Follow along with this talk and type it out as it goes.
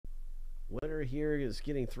Winner here is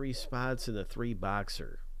getting 3 spots in the 3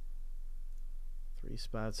 boxer. 3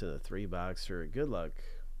 spots in the 3 boxer. Good luck.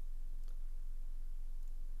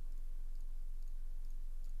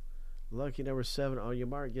 Lucky number 7 on your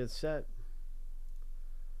mark. Get set.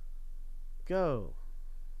 Go.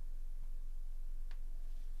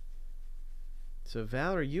 So,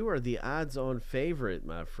 Valerie, you are the odds-on favorite,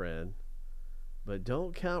 my friend. But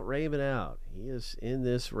don't count Raymond out. He is in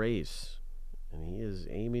this race, and he is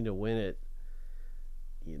aiming to win it.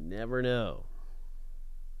 You never know.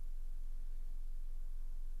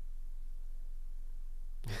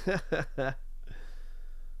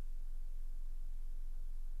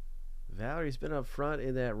 Valerie's been up front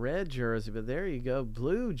in that red jersey, but there you go,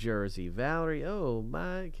 blue jersey. Valerie, oh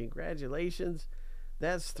my, congratulations.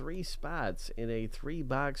 That's 3 spots in a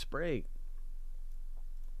 3-box break.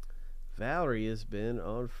 Valerie has been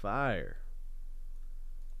on fire,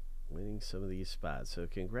 winning some of these spots. So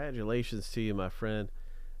congratulations to you, my friend.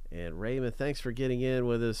 And Raymond, thanks for getting in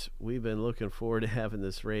with us. We've been looking forward to having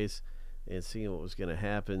this race and seeing what was going to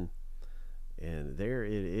happen. And there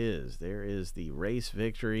it is. There is the race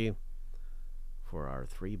victory for our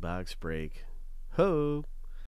 3-box break. Ho!